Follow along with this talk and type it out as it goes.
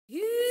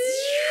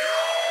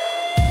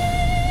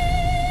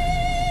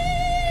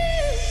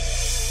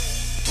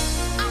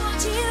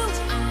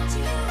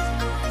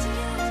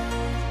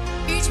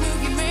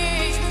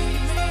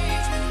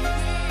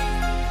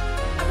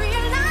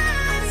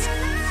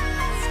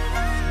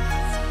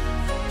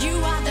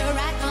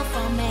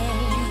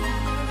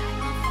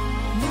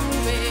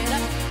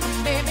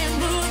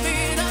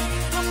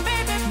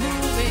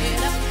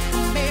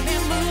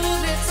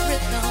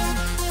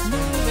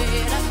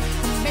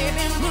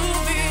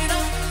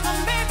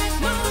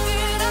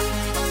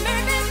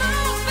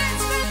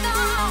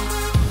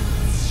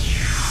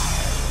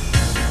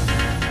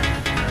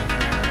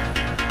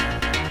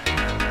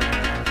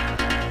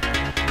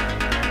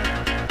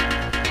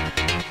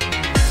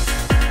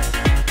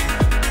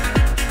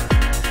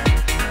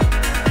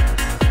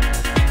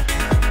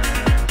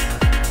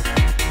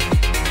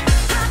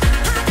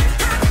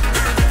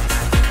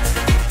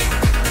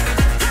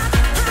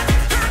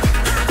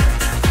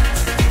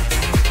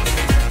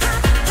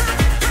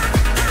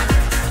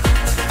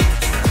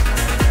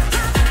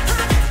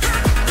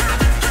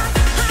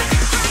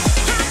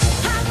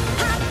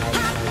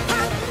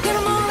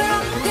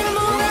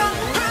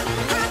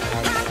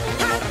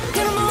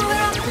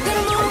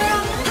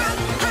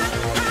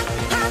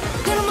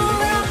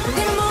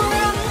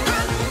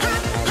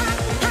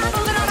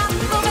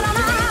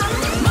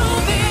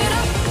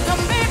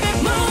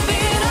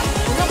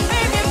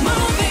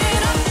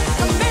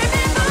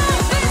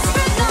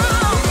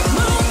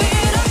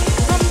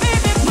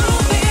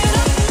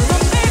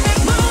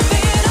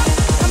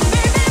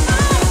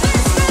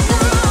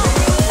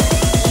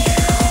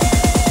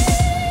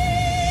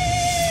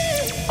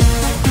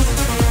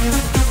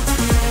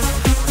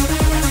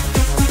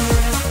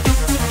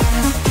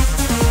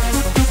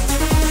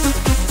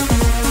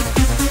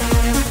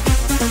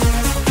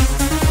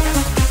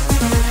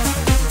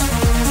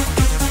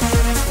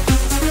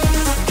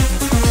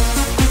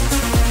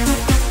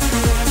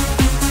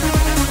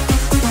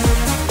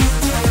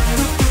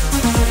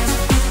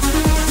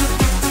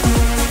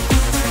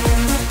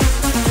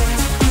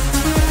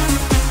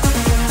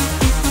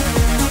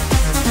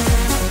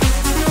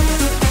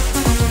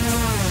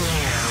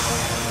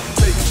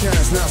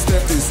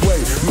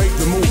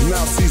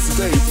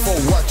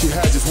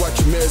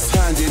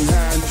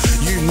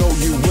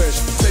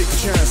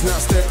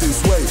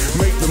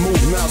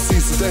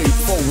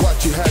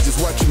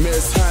watch you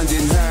miss hand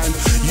in hand.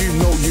 You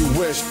know you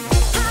wish.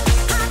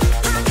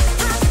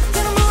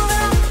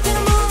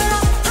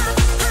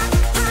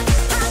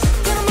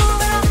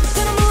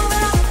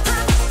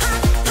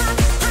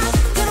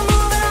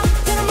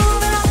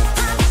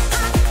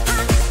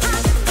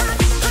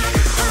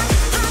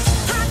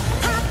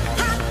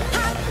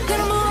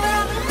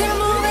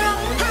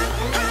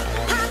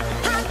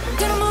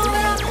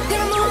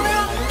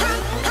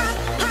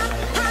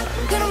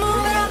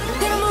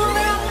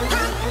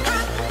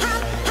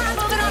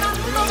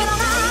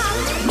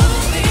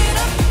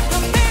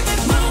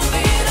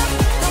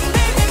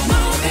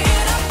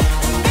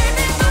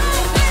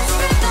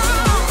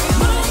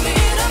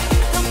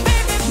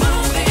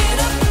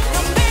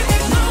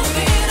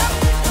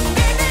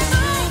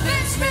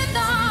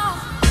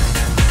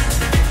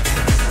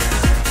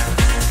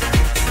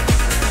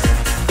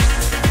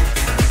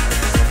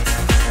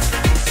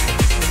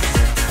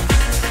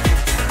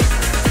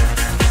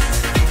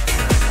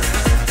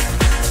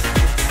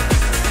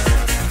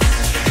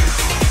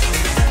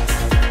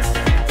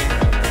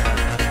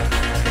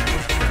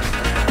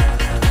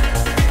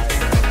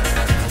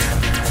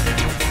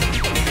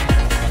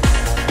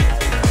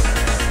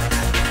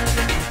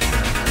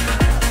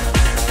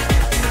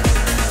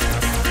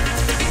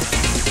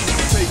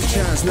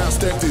 Now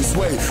step this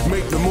way,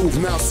 make the move,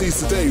 now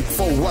seize the day.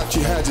 For what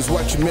you had is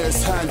what you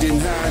miss, hand in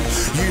hand.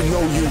 You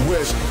know you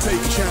wish.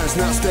 Take a chance,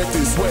 now step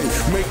this way,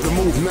 make the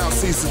move, now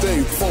seize the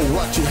day. For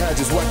what you had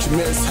is what you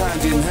miss,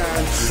 hand in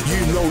hand.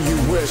 You know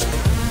you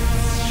wish.